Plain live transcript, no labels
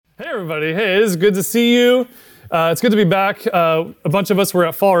Hey everybody, hey, it is good to see you. It's good to be back. A bunch of us were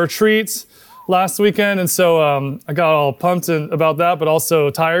at fall retreat last weekend, and so I got all pumped about that, but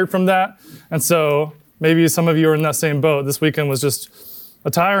also tired from that. And so maybe some of you are in that same boat. This weekend was just a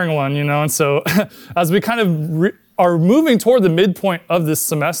tiring one, you know? And so as we kind of are moving toward the midpoint of this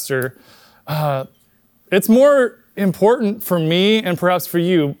semester, it's more important for me and perhaps for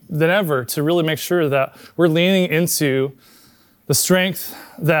you than ever to really make sure that we're leaning into the strength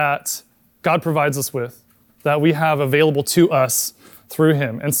that God provides us with, that we have available to us through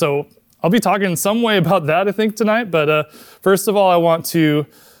Him. And so I'll be talking in some way about that, I think, tonight. But first of all, I want to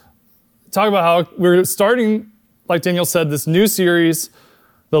talk about how we're starting, like Daniel said, this new series,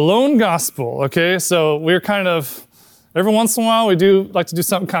 The Lone Gospel, okay? So we're kind of, every once in a while, we do like to do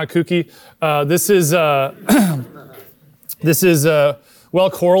something kind of kooky. This is well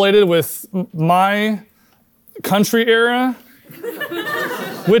correlated with my country era,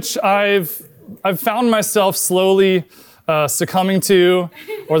 which I've found myself slowly succumbing to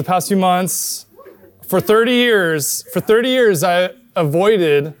over the past few months. For 30 years, I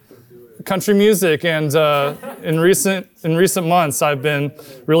avoided country music, and in recent months, I've been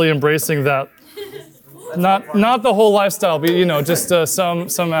really embracing that. Not the whole lifestyle, but just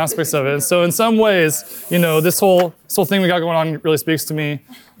some aspects of it. And so in some ways, this whole thing we got going on really speaks to me.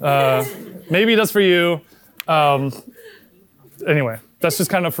 Maybe it does for you. Anyway, that's just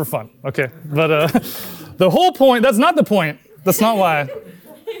kind of for fun, okay? But the whole point, that's not the point. That's not why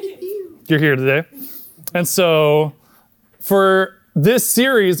you're here today. And so for this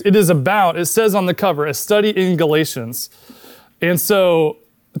series, it says on the cover, a study in Galatians. And so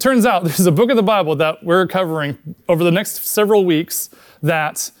it turns out there's a book of the Bible that we're covering over the next several weeks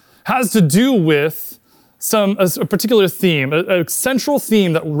that has to do with a particular theme, a central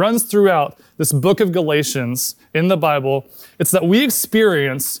theme that runs throughout this book of Galatians in the Bible. It's that we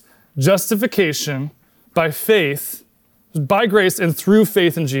experience justification by faith, by grace and through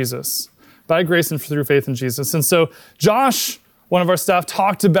faith in Jesus. By grace and through faith in Jesus. And so Josh, one of our staff,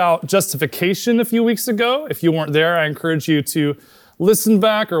 talked about justification a few weeks ago. If you weren't there, I encourage you to listen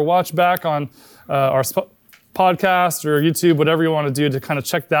back or watch back on our podcast or YouTube, whatever you want to do to kind of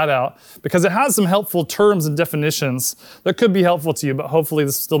check that out, because it has some helpful terms and definitions that could be helpful to you, but hopefully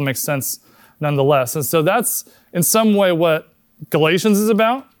this still makes sense nonetheless. And so that's in some way what Galatians is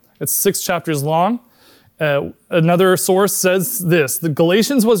about. It's 6 chapters long. Another source says this: the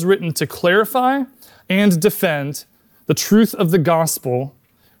Galatians was written to clarify and defend the truth of the gospel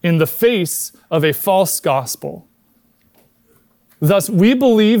in the face of a false gospel. Thus, we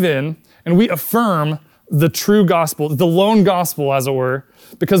believe in and we affirm the true gospel, the lone gospel, as it were,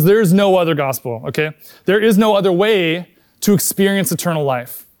 because there is no other gospel, okay? There is no other way to experience eternal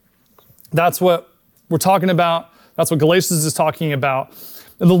life. That's what we're talking about. That's what Galatians is talking about.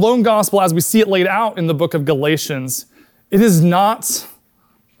 And the lone gospel, as we see it laid out in the book of Galatians, it is not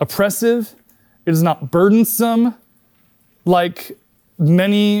oppressive. It is not burdensome like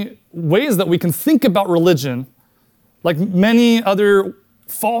many ways that we can think about religion, like many other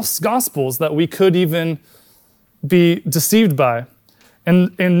false gospels that we could even be deceived by.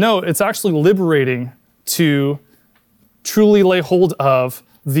 And no, it's actually liberating to truly lay hold of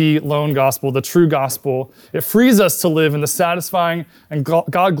the lone gospel, the true gospel. It frees us to live in the satisfying and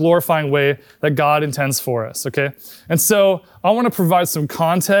God-glorifying way that God intends for us, okay? And so I want to provide some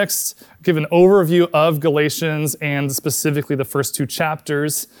context, give an overview of Galatians and specifically the first 2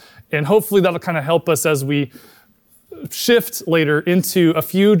 chapters, and hopefully that'll kind of help us as we shift later into a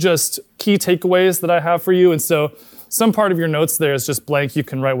few just key takeaways that I have for you. And so some part of your notes there is just blank. You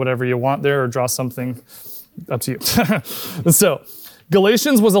can write whatever you want there or draw something, up to you. And so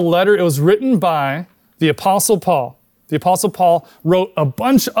Galatians was a letter. It was written by the Apostle Paul. The Apostle Paul wrote a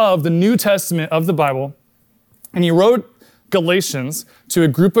bunch of the New Testament of the Bible, and he wrote Galatians to a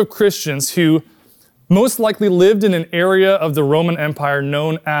group of Christians who most likely lived in an area of the Roman Empire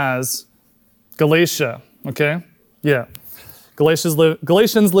known as Galatia, okay? Yeah, Galatians live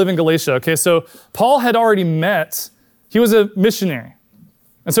in Galatia. Okay, so Paul had already met, he was a missionary.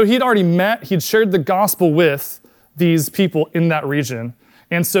 And so he'd shared the gospel with these people in that region.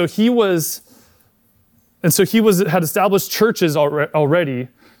 And so he had established churches already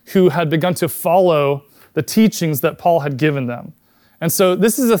who had begun to follow the teachings that Paul had given them. And so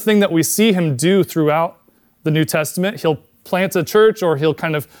this is a thing that we see him do throughout the New Testament. He'll plant a church, or he'll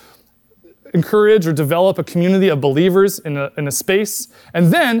kind of encourage or develop a community of believers in a space,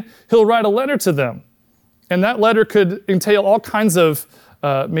 and then he'll write a letter to them. And that letter could entail all kinds of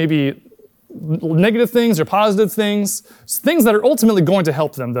maybe negative things or positive things that are ultimately going to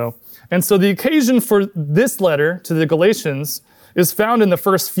help them, though. And so the occasion for this letter to the Galatians is found in the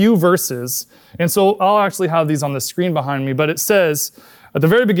first few verses. And so I'll actually have these on the screen behind me, but it says at the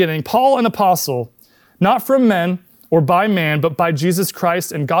very beginning, Paul, an apostle, not from men or by man, but by Jesus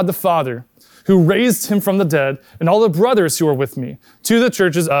Christ and God the Father, who raised him from the dead, and all the brothers who are with me, to the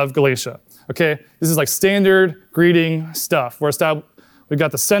churches of Galatia. Okay, this is like standard greeting stuff. We've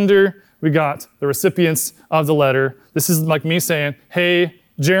got the sender, we got the recipients of the letter. This is like me saying, hey,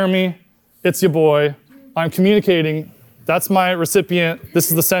 Jeremy, it's your boy. I'm communicating. That's my recipient. This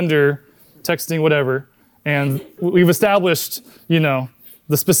is the sender, texting, whatever. And we've established, the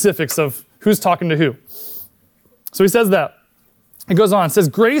specifics of who's talking to who. So he says that. It goes on. It says,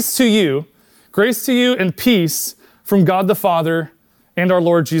 grace to you and peace from God the Father and our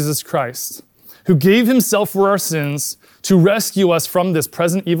Lord Jesus Christ, who gave himself for our sins to rescue us from this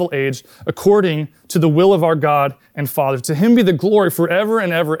present evil age, according to the will of our God and Father. To him be the glory forever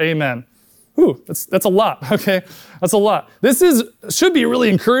and ever. Amen. Ooh, that's a lot, okay? That's a lot. Should be really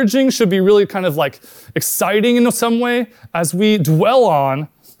encouraging, should be really kind of like exciting in some way as we dwell on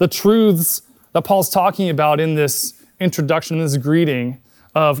the truths that Paul's talking about in this introduction, in this greeting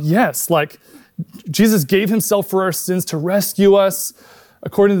of, yes, like Jesus gave himself for our sins to rescue us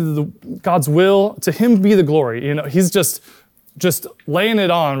according to God's will. To him be the glory. He's just laying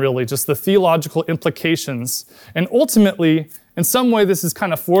it on, really, just the theological implications. And ultimately, in some way, this is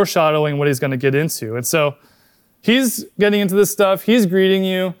kind of foreshadowing what he's going to get into. And so he's getting into this stuff. He's greeting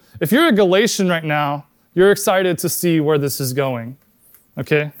you. If you're a Galatian right now, you're excited to see where this is going.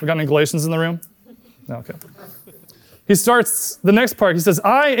 Okay? We got any Galatians in the room? No, okay. He starts the next part. He says,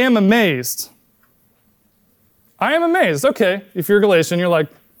 I am amazed. I am amazed. Okay, if you're a Galatian, you're like,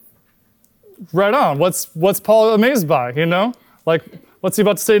 right on. What's Paul amazed by, Like, what's he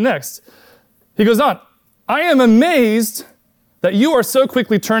about to say next? He goes on, I am amazed that you are so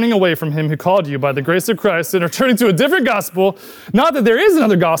quickly turning away from him who called you by the grace of Christ and are turning to a different gospel. Not that there is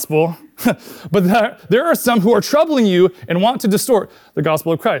another gospel, but that there are some who are troubling you and want to distort the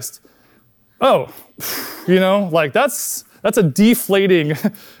gospel of Christ. Oh, like that's a deflating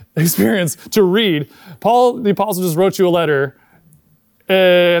experience to read. Paul, the apostle, just wrote you a letter,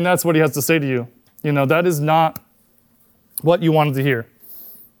 and that's what he has to say to you. That is not what you wanted to hear.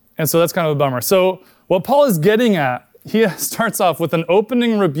 And so that's kind of a bummer. So what Paul is getting at, he starts off with an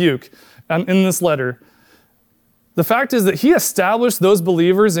opening rebuke in this letter. The fact is that he established those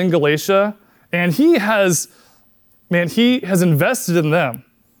believers in Galatia, and he has invested in them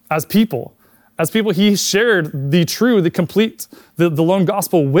as people. As people he shared the lone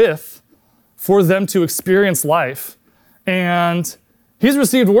gospel with for them to experience life. And he's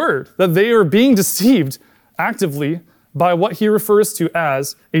received word that they are being deceived actively by what he refers to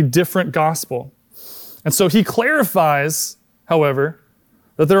as a different gospel. And so he clarifies, however,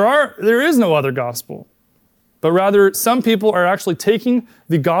 that there is no other gospel, but rather some people are actually taking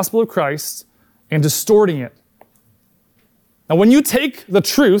the gospel of Christ and distorting it. Now, when you take the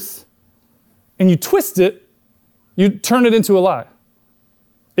truth and you twist it, you turn it into a lie.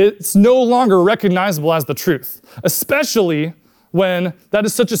 It's no longer recognizable as the truth, especially when that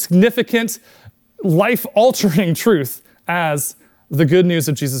is such a significant, life-altering truth as the good news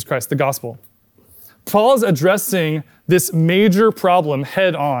of Jesus Christ, the gospel. Paul's addressing this major problem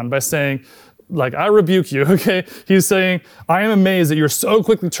head on by saying, I rebuke you, okay? He's saying, I am amazed that you're so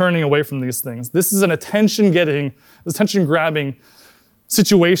quickly turning away from these things. This is an attention-grabbing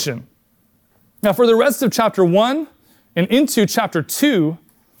situation. Now, for the rest of chapter 1 and into chapter 2,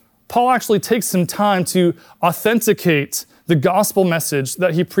 Paul actually takes some time to authenticate the gospel message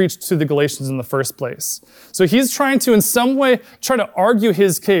that he preached to the Galatians in the first place. So he's trying to, in some way, try to argue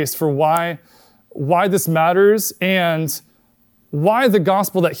his case for why this matters and why the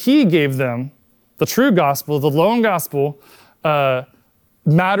gospel that he gave them, the true gospel, the lone gospel,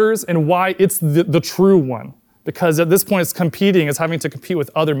 matters and why it's the true one. Because at this point, it's having to compete with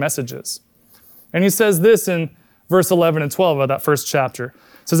other messages. And he says this in verse 11 and 12 of that first chapter.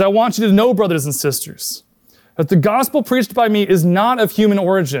 It says, I want you to know, brothers and sisters, that the gospel preached by me is not of human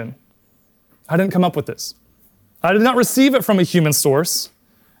origin. I didn't come up with this. I did not receive it from a human source,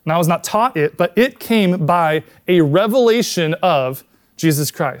 and I was not taught it, but it came by a revelation of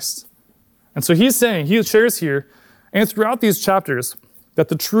Jesus Christ. And so he shares here, and throughout these chapters, that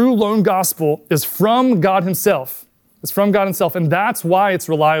the true lone gospel is from God himself. It's from God himself, and that's why it's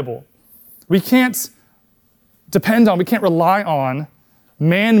reliable. We can't rely on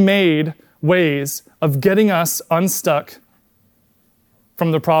man-made ways of getting us unstuck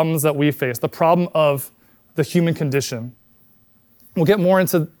from the problems that we face, the problem of the human condition. We'll get more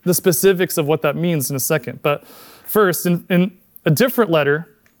into the specifics of what that means in a second. But first, in a different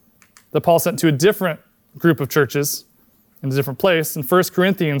letter that Paul sent to a different group of churches, in a different place. In 1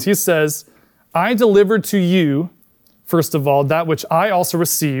 Corinthians, he says, I delivered to you, first of all, that which I also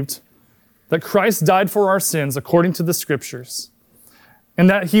received, that Christ died for our sins according to the Scriptures, and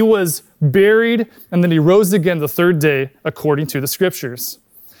that he was buried, and that he rose again the third day according to the Scriptures.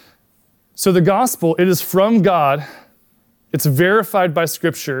 So the gospel, it is from God, it's verified by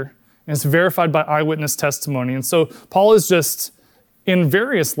Scripture, and it's verified by eyewitness testimony. And so Paul is just, in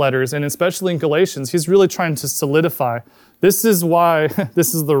various letters, and especially in Galatians, he's really trying to solidify, this is why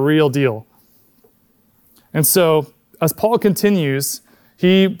this is the real deal. And so, as Paul continues,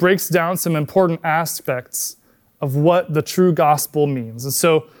 he breaks down some important aspects of what the true gospel means. And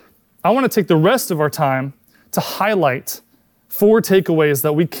so, I want to take the rest of our time to highlight 4 takeaways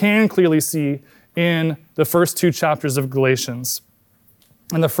that we can clearly see in the first 2 chapters of Galatians.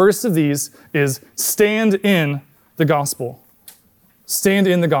 And the first of these is stand in the gospel. Stand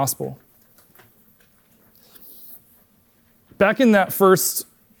in the gospel. Back in that first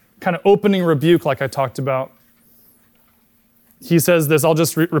kind of opening rebuke like I talked about, he says this, I'll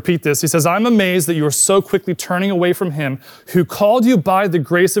just repeat this. He says, I'm amazed that you are so quickly turning away from him who called you by the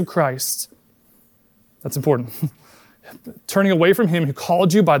grace of Christ. That's important. Turning away from him who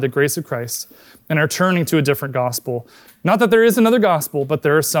called you by the grace of Christ and are turning to a different gospel. Not that there is another gospel, but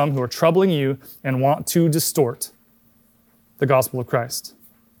there are some who are troubling you and want to distort the gospel of Christ.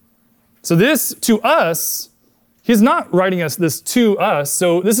 So this, to us, he's not writing us this to us.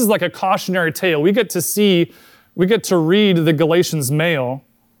 So this is like a cautionary tale. We get to read the Galatians mail,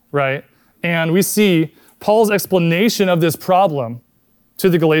 right? And we see Paul's explanation of this problem to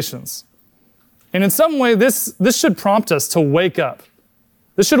the Galatians. And in some way, this should prompt us to wake up.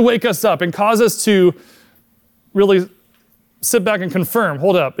 This should wake us up and cause us to really sit back and confirm,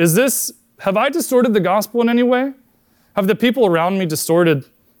 hold up, have I distorted the gospel in any way? Have the people around me distorted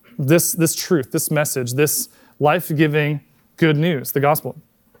this truth, this message, this life-giving good news, the gospel?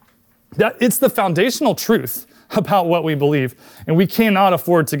 That it's the foundational truth about what we believe, and we cannot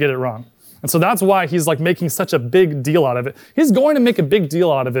afford to get it wrong. And so that's why he's like making such a big deal out of it. He's going to make a big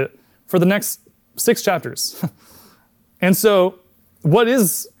deal out of it for the next 6 chapters. And so what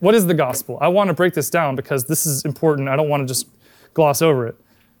is the gospel? I want to break this down because this is important. I don't want to just gloss over it.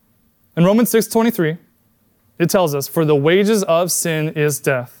 In Romans 6:23, it tells us, for the wages of sin is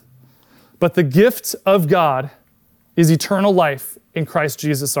death, but the gift of God is eternal life in Christ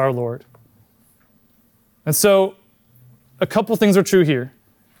Jesus our Lord. And so a couple things are true here.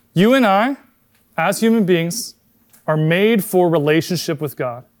 You and I, as human beings, are made for relationship with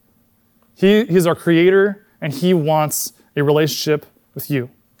God. He's our creator, and he wants a relationship with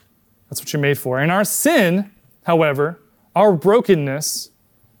you. That's what you're made for. And our sin, however, our brokenness,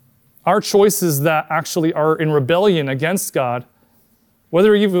 our choices that actually are in rebellion against God,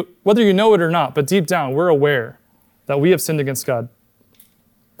 whether you know it or not, but deep down, we're aware that we have sinned against God.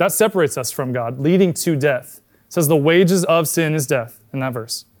 That separates us from God, leading to death. It says the wages of sin is death in that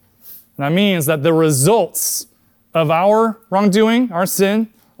verse. And that means that the results of our wrongdoing, our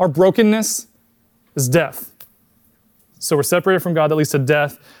sin, our brokenness is death. So we're separated from God, that leads to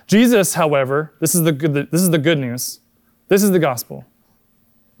death. Jesus, however, this is the good news. This is the gospel.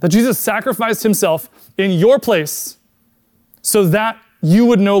 That Jesus sacrificed himself in your place so that you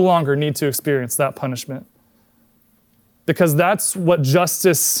would no longer need to experience that punishment. Because that's what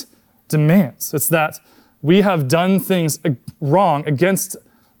justice demands. It's that we have done things wrong against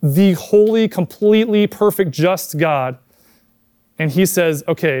the holy, completely perfect, just God. And he says,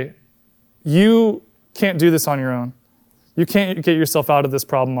 okay, you can't do this on your own. You can't get yourself out of this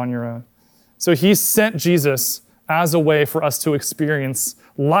problem on your own. So he sent Jesus as a way for us to experience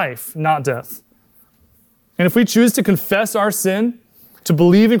life, not death. And if we choose to confess our sin, to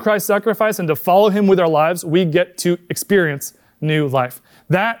believe in Christ's sacrifice, and to follow him with our lives, we get to experience new life.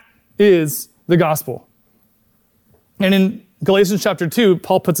 That is the gospel. And in Galatians chapter 2,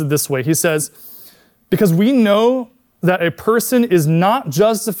 Paul puts it this way. He says, because we know that a person is not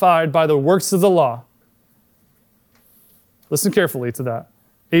justified by the works of the law. Listen carefully to that.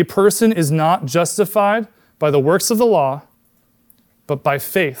 A person is not justified by the works of the law, but by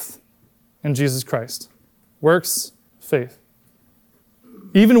faith in Jesus Christ. Works, faith.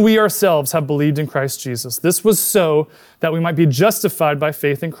 Even we ourselves have believed in Christ Jesus. This was so that we might be justified by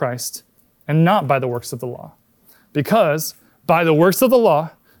faith in Christ and not by the works of the law. Because by the works of the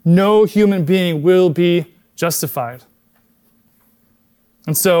law, no human being will be justified.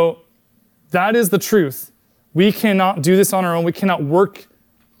 And so that is the truth. We cannot do this on our own. We cannot work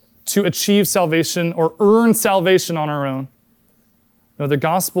to achieve salvation or earn salvation on our own. No, the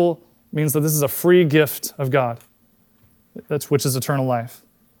gospel means that this is a free gift of God, which is eternal life.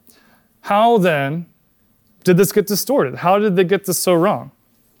 How then did this get distorted? How did they get this so wrong?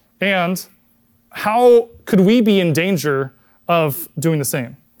 And how could we be in danger of doing the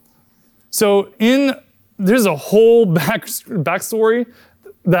same? So there's a whole backstory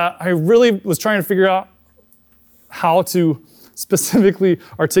that I really was trying to figure out how to specifically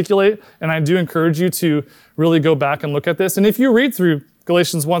articulate, and I do encourage you to really go back and look at this. And if you read through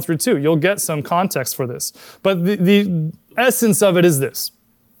Galatians 1 through 2, you'll get some context for this. But the essence of it is this.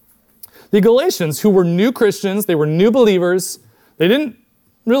 The Galatians, who were new Christians, they were new believers, they didn't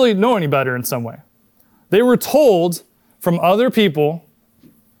really know any better in some way. They were told from other people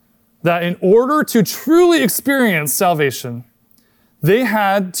that in order to truly experience salvation, they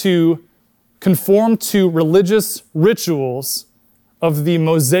had to conform to religious rituals of the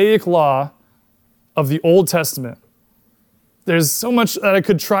Mosaic law of the Old Testament. There's so much that I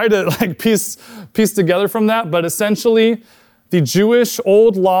could try to piece together from that, but essentially, the Jewish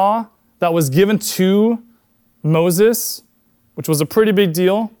old law that was given to Moses, which was a pretty big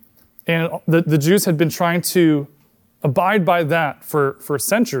deal, and the Jews had been trying to abide by that for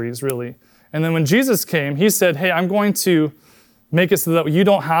centuries, really. And then when Jesus came, he said, hey, I'm going to make it so that you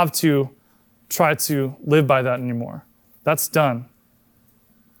don't have to try to live by that anymore. That's done.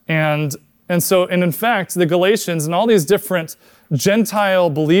 And in fact, the Galatians and all these different Gentile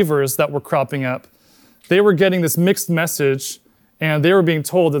believers that were cropping up, they were getting this mixed message, and they were being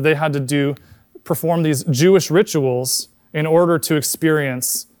told that they had to perform these Jewish rituals in order to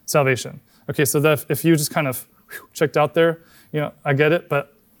experience salvation. Okay, so that if you just kind of checked out there, I get it,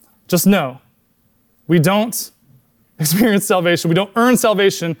 but just know, we don't experience salvation. We don't earn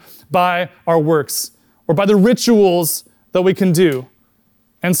salvation by our works or by the rituals that we can do.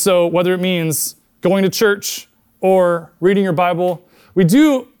 And so whether it means going to church or reading your Bible, we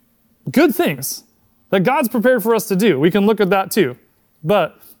do good things that God's prepared for us to do. We can look at that too.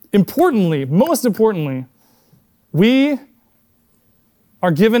 But importantly, most importantly, we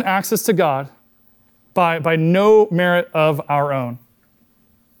are given access to God by no merit of our own.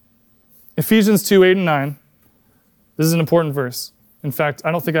 Ephesians 2, 8 and 9. This is an important verse. In fact,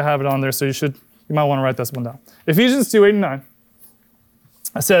 I don't think I have it on there, so you might want to write this one down. Ephesians 2, 8 and 9.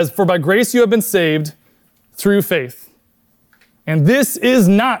 It says, for by grace you have been saved through faith. And this is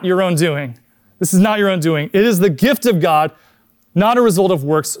not your own doing. This is not your own doing. It is the gift of God, not a result of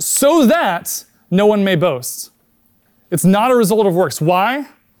works, so that no one may boast. It's not a result of works. Why?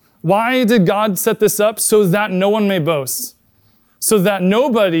 Why did God set this up? So that no one may boast. So that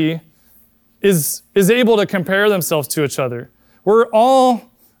nobody is able to compare themselves to each other. We're all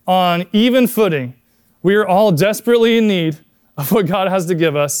on even footing. We are all desperately in need of what God has to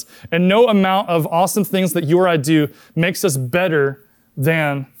give us, and no amount of awesome things that you or I do makes us better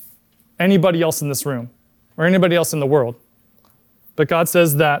than anybody else in this room or anybody else in the world. But God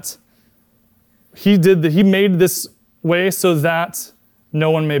says that He made this way so that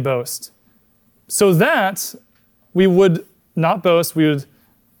no one may boast. So that we would not boast, we would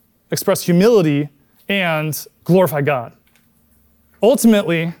express humility and glorify God.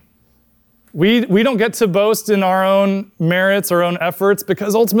 Ultimately, we don't get to boast in our own merits, our own efforts,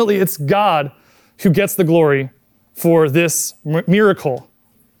 because ultimately it's God who gets the glory for this miracle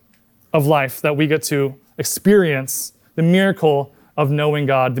of life that we get to experience, the miracle of knowing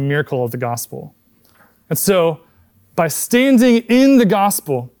God, the miracle of the gospel. And so, by standing in the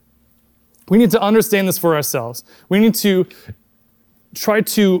gospel, we need to understand this for ourselves. We need to try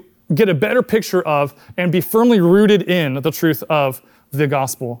to get a better picture of and be firmly rooted in the truth of the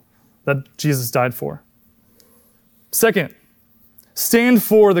gospel that Jesus died for. Second, stand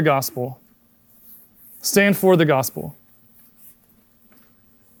for the gospel. Stand for the gospel.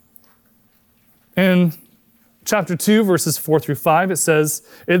 In chapter 2, verses 4 through 5, it says,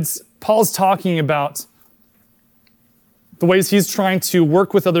 Paul's talking about the ways he's trying to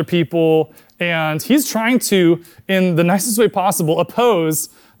work with other people, and he's trying to, in the nicest way possible, oppose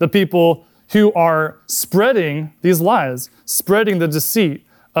the people who are spreading these lies, spreading the deceit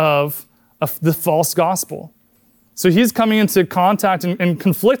of the false gospel. So he's coming into contact and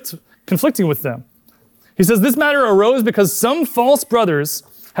conflicting with them. He says, this matter arose because some false brothers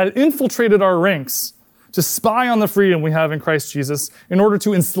had infiltrated our ranks to spy on the freedom we have in Christ Jesus in order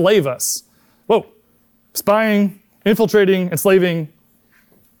to enslave us. Whoa, spying, infiltrating, enslaving,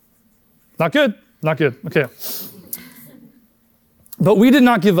 not good, not good, okay. But we did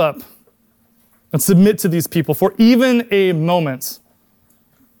not give up and submit to these people for even a moment,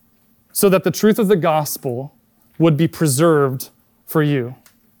 so that the truth of the gospel would be preserved for you.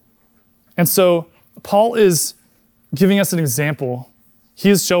 And so Paul is giving us an example. He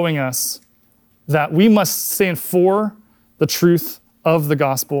is showing us that we must stand for the truth of the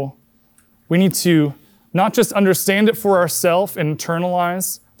gospel. We need to not just understand it for ourselves and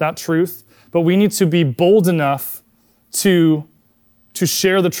internalize that truth, but we need to be bold enough to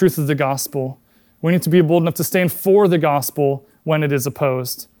share the truth of the gospel. We need to be bold enough to stand for the gospel when it is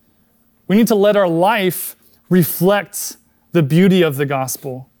opposed. We need to let our life reflect the beauty of the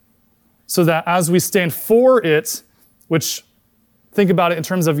gospel so that as we stand for it, which think about it in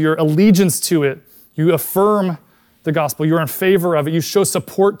terms of your allegiance to it, you affirm the gospel, you're in favor of it, you show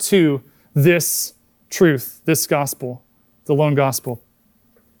support to this truth, this gospel, the lone gospel.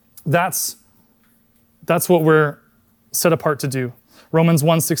 That's what we're set apart to do. Romans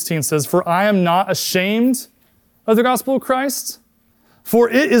 1:16 says, "For I am not ashamed of the gospel of Christ, for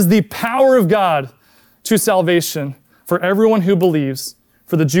it is the power of God to salvation for everyone who believes,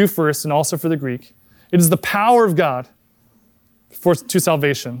 for the Jew first and also for the Greek. It is the power of God to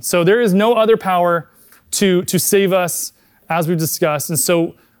salvation." So there is no other power to save us, as we've discussed. And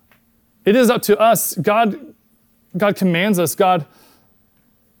so it is up to us. God commands us, God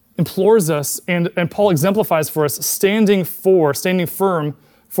implores us, and Paul exemplifies for us standing firm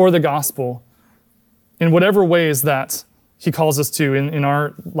for the gospel in whatever ways that he calls us to in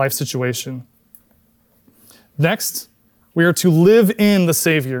our life situation. Next, we are to live in the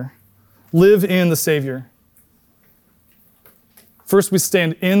Savior. Live in the Savior. First, we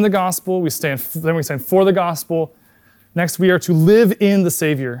stand in the gospel. Then we stand for the gospel. Next, we are to live in the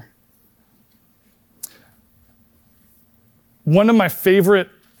Savior. One of my favorite,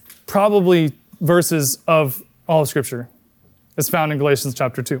 probably, verses of all of Scripture is found in Galatians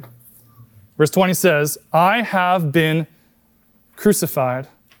chapter 2. Verse 20 says, "I have been crucified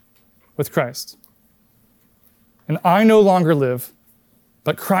with Christ, and I no longer live,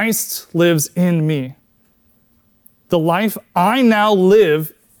 but Christ lives in me. The life I now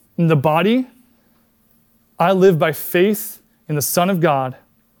live in the body, I live by faith in the Son of God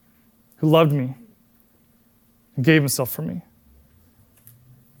who loved me and gave himself for me."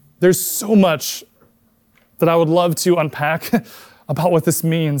 There's so much that I would love to unpack about what this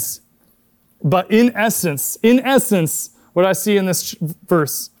means. But in essence, what I see in this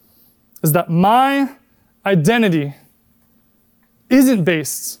verse is that my identity isn't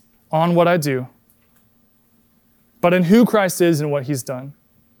based on what I do, but in who Christ is and what he's done.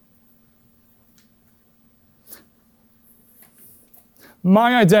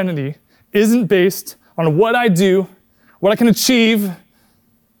 My identity isn't based on what I do, what I can achieve,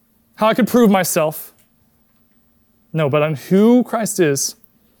 how I can prove myself. No, but on who Christ is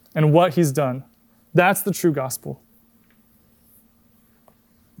and what he's done. That's the true gospel.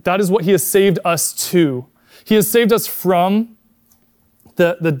 That is what he has saved us to. He has saved us from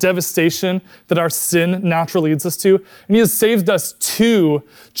the devastation that our sin naturally leads us to. And he has saved us to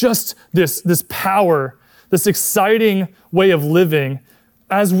just this power, this exciting way of living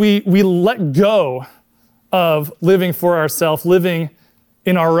as we let go of living for ourselves, living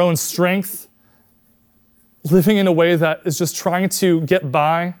in our own strength, living in a way that is just trying to get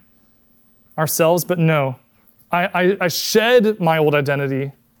by ourselves. But no, I shed my old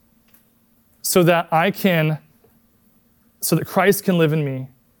identity so that Christ can live in me.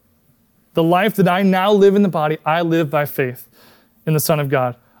 The life that I now live in the body, I live by faith in the Son of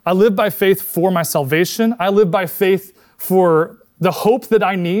God. I live by faith for my salvation. I live by faith for the hope that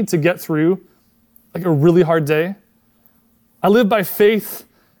I need to get through like a really hard day. I live by faith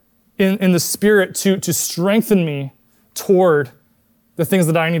in the Spirit to strengthen me toward the things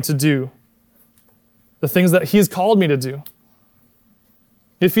that I need to do, the things that he's called me to do.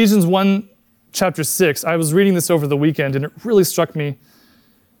 Ephesians 1, chapter 6, I was reading this over the weekend and it really struck me.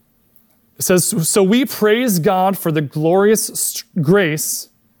 It says, "So we praise God for the glorious grace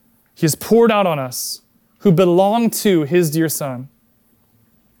he has poured out on us who belong to his dear Son."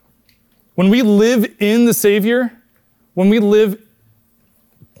 When we live in the Savior, when we live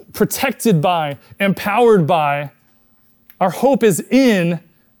protected by, empowered by, our hope is in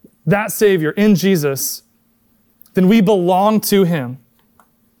that Savior, in Jesus, then we belong to him.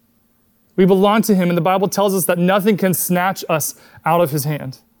 We belong to him, and the Bible tells us that nothing can snatch us out of his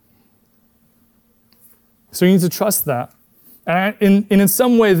hand. So you need to trust that. And in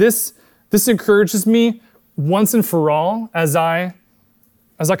some way, this encourages me once and for all as I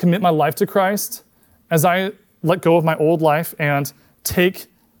commit my life to Christ, as I let go of my old life and take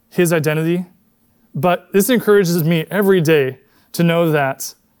his identity. But this encourages me every day to know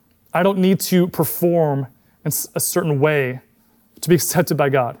that I don't need to perform in a certain way to be accepted by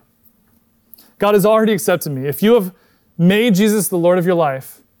God. God has already accepted me. If you have made Jesus the Lord of your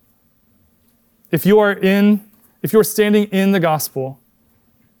life, if you are standing in the gospel,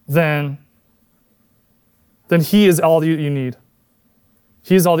 then he is all you need.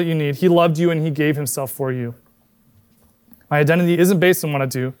 He is all that you need. He loved you and he gave himself for you. My identity isn't based on what I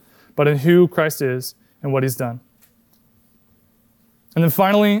do, but in who Christ is and what he's done. And then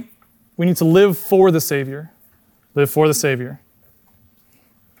finally, we need to live for the Savior. Live for the Savior.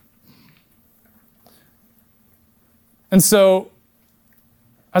 And so,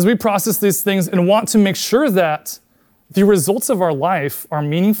 as we process these things and want to make sure that the results of our life are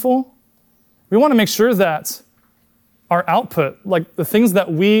meaningful, we want to make sure that our output, like the things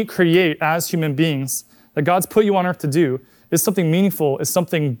that we create as human beings, that God's put you on earth to do, is something meaningful, is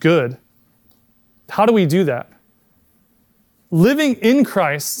something good. How do we do that? Living in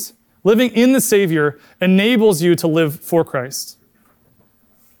Christ, living in the Savior, enables you to live for Christ.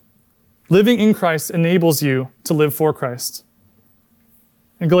 Living in Christ enables you to live for Christ.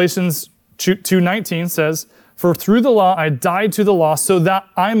 In Galatians 2:19 says, "For through the law I died to the law so that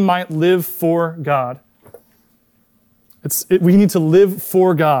I might live for God." We need to live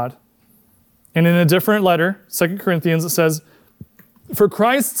for God. And in a different letter, 2 Corinthians, it says, "For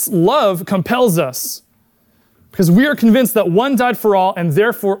Christ's love compels us, because we are convinced that one died for all, and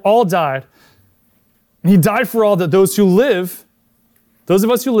therefore all died. And he died for all, that those of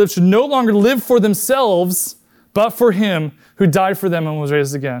us who live, should no longer live for themselves, but for him who died for them and was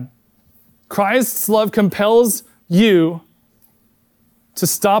raised again." Christ's love compels you to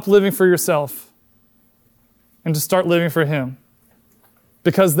stop living for yourself and to start living for him,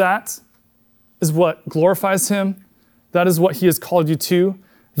 because that is what glorifies him. That is what he has called you to.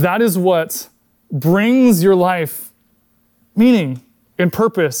 That is what brings your life meaning and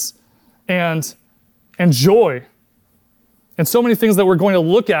purpose and joy. And so many things that we're going to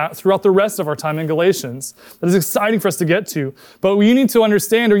look at throughout the rest of our time in Galatians that is exciting for us to get to. But you need to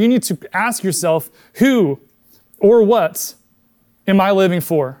understand, or you need to ask yourself, who or what am I living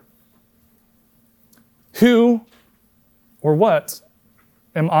for? Who or what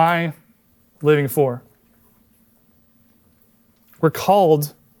am I living for? We're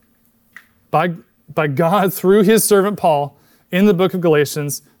called by God through his servant Paul in the book of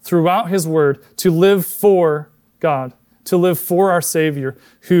Galatians, throughout his word, to live for God, to live for our Savior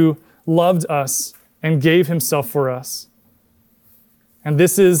who loved us and gave himself for us. And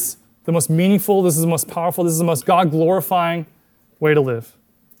this is the most meaningful, this is the most powerful, this is the most God-glorifying way to live.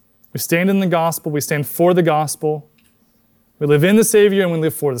 We stand in the gospel, we stand for the gospel, we live in the Savior, and we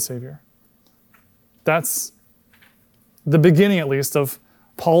live for the Savior. That's the beginning, at least, of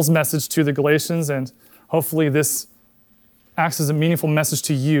Paul's message to the Galatians, and hopefully this acts as a meaningful message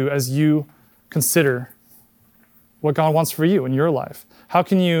to you as you consider what God wants for you in your life. How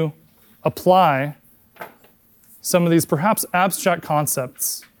can you apply some of these perhaps abstract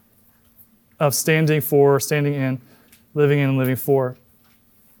concepts of standing for, standing in, and living for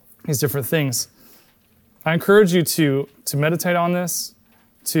these different things? I encourage you to meditate on this,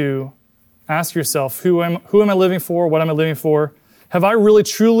 to ask yourself, who am I living for? What am I living for? Have I really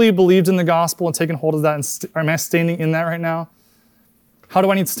truly believed in the gospel and taken hold of that? And am I standing in that right now? How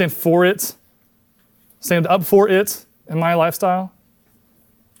do I need to stand for it? Stand up for it in my lifestyle?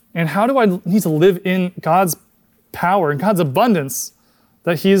 And how do I need to live in God's power and God's abundance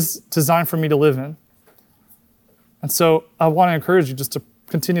that he's designed for me to live in? And so I want to encourage you just to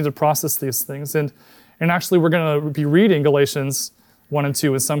continue to process these things. And actually, we're going to be reading Galatians 1 and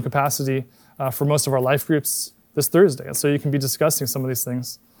 2 in some capacity for most of our life groups this Thursday. And so you can be discussing some of these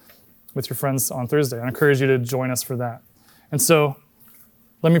things with your friends on Thursday. I encourage you to join us for that. And so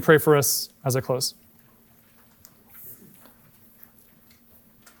let me pray for us as I close.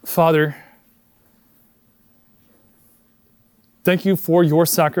 Father, thank you for your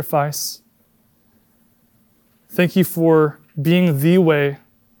sacrifice. Thank you for being the way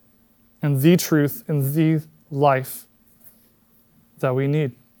and the truth and the life that we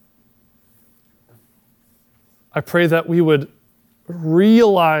need. I pray that we would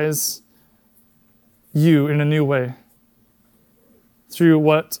realize you in a new way through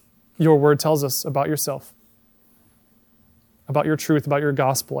what your word tells us about yourself, about your truth, about your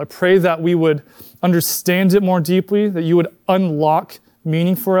gospel. I pray that we would understand it more deeply, that you would unlock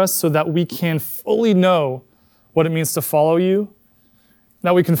meaning for us so that we can fully know what it means to follow you,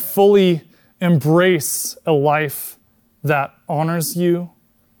 that we can fully embrace a life that honors you,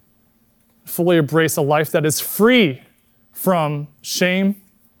 fully embrace a life that is free from shame,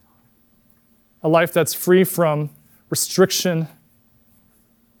 a life that's free from restriction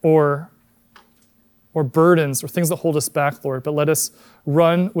or burdens or things that hold us back, Lord. But let us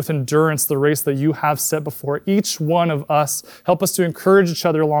run with endurance the race that you have set before each one of us. Help us to encourage each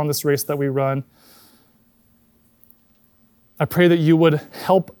other along this race that we run. I pray that you would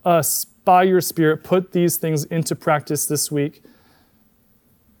help us by your Spirit put these things into practice this week.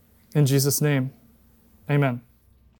 In Jesus' name, amen.